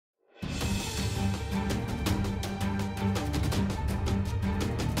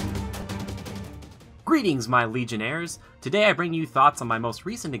Greetings, my Legionnaires! Today I bring you thoughts on my most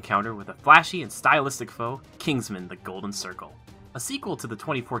recent encounter with a flashy and stylistic foe, Kingsman: The Golden Circle. A sequel to the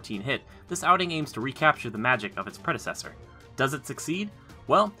 2014 hit, this outing aims to recapture the magic of its predecessor. Does it succeed?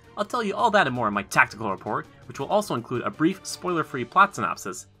 Well, I'll tell you all that and more in my tactical report, which will also include a brief, spoiler-free plot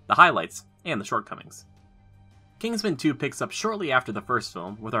synopsis, the highlights, and the shortcomings. Kingsman 2 picks up shortly after the first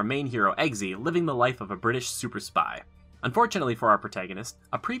film, with our main hero Eggsy living the life of a British super spy. Unfortunately for our protagonist,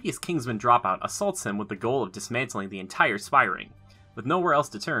 a previous Kingsman dropout assaults him with the goal of dismantling the entire spy ring. With nowhere else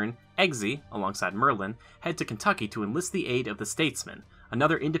to turn, Eggsy, alongside Merlin, head to Kentucky to enlist the aid of the Statesman,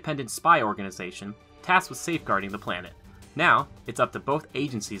 another independent spy organization tasked with safeguarding the planet. Now, it's up to both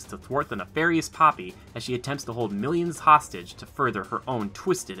agencies to thwart the nefarious Poppy as she attempts to hold millions hostage to further her own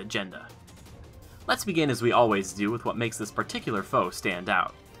twisted agenda. Let's begin as we always do with what makes this particular foe stand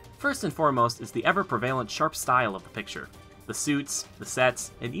out. First and foremost is the ever-prevalent sharp style of the picture. The suits, the sets,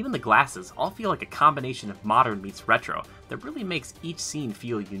 and even the glasses all feel like a combination of modern meets retro that really makes each scene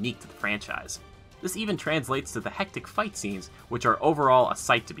feel unique to the franchise. This even translates to the hectic fight scenes, which are overall a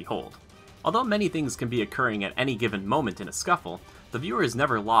sight to behold. Although many things can be occurring at any given moment in a scuffle, the viewer is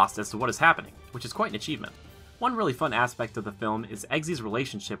never lost as to what is happening, which is quite an achievement. One really fun aspect of the film is Eggsy's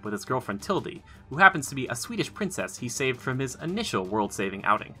relationship with his girlfriend Tildy, who happens to be a Swedish princess he saved from his initial world-saving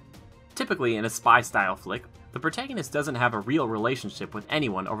outing. Typically in a spy-style flick, the protagonist doesn't have a real relationship with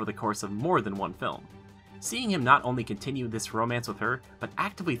anyone over the course of more than one film. Seeing him not only continue this romance with her, but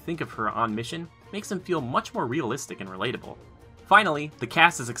actively think of her on mission, makes him feel much more realistic and relatable. Finally, the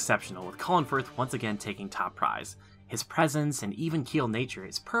cast is exceptional, with Colin Firth once again taking top prize. His presence and even-keel nature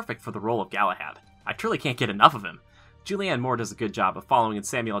is perfect for the role of Galahad. I truly can't get enough of him. Julianne Moore does a good job of following in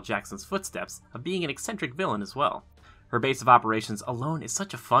Samuel L. Jackson's footsteps of being an eccentric villain as well. Her base of operations alone is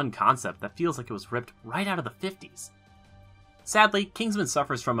such a fun concept that feels like it was ripped right out of the 50s. Sadly, Kingsman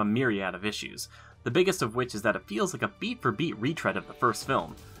suffers from a myriad of issues, the biggest of which is that it feels like a beat-for-beat retread of the first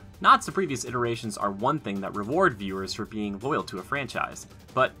film. Nods to previous iterations are one thing that reward viewers for being loyal to a franchise,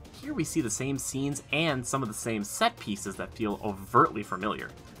 but here we see the same scenes and some of the same set pieces that feel overtly familiar.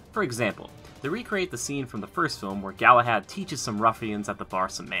 For example, they recreate the scene from the first film where Galahad teaches some ruffians at the bar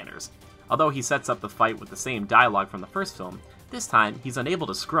some manners. Although he sets up the fight with the same dialogue from the first film, this time he's unable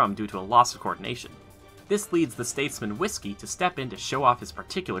to scrum due to a loss of coordination. This leads the statesman Whiskey to step in to show off his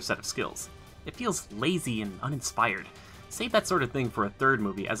particular set of skills. It feels lazy and uninspired. Save that sort of thing for a third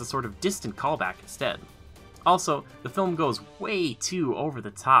movie as a sort of distant callback instead. Also, the film goes way too over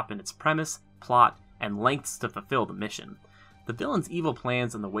the top in its premise, plot, and lengths to fulfill the mission. The villain's evil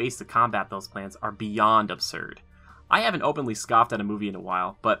plans and the ways to combat those plans are beyond absurd. I haven't openly scoffed at a movie in a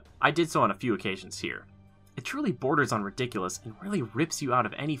while, but I did so on a few occasions here. It truly borders on ridiculous and really rips you out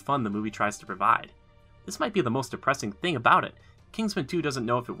of any fun the movie tries to provide. This might be the most depressing thing about it. Kingsman 2 doesn't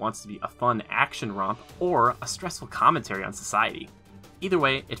know if it wants to be a fun action romp or a stressful commentary on society. Either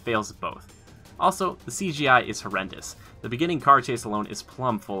way, it fails at both. Also, the CGI is horrendous. The beginning car chase alone is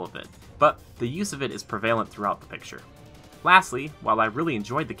plumb full of it, but the use of it is prevalent throughout the picture. Lastly, while I really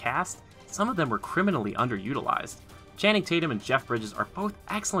enjoyed the cast, some of them were criminally underutilized. Channing Tatum and Jeff Bridges are both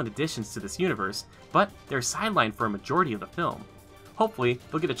excellent additions to this universe, but they're sidelined for a majority of the film. Hopefully,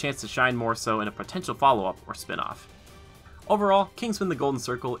 they'll get a chance to shine more so in a potential follow-up or spin-off. Overall, Kingsman: The Golden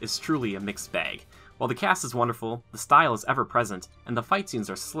Circle is truly a mixed bag. While the cast is wonderful, the style is ever-present, and the fight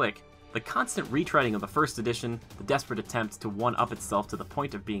scenes are slick, the constant retreading of the first edition, the desperate attempt to one-up itself to the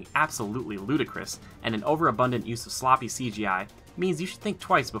point of being absolutely ludicrous, and an overabundant use of sloppy CGI means you should think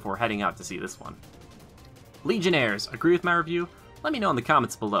twice before heading out to see this one. Legionnaires, agree with my review? Let me know in the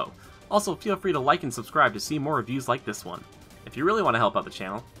comments below. Also, feel free to like and subscribe to see more reviews like this one. If you really want to help out the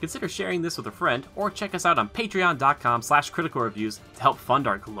channel, consider sharing this with a friend, or check us out on patreon.com/criticalreviews to help fund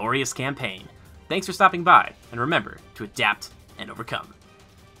our glorious campaign. Thanks for stopping by, and remember to adapt and overcome.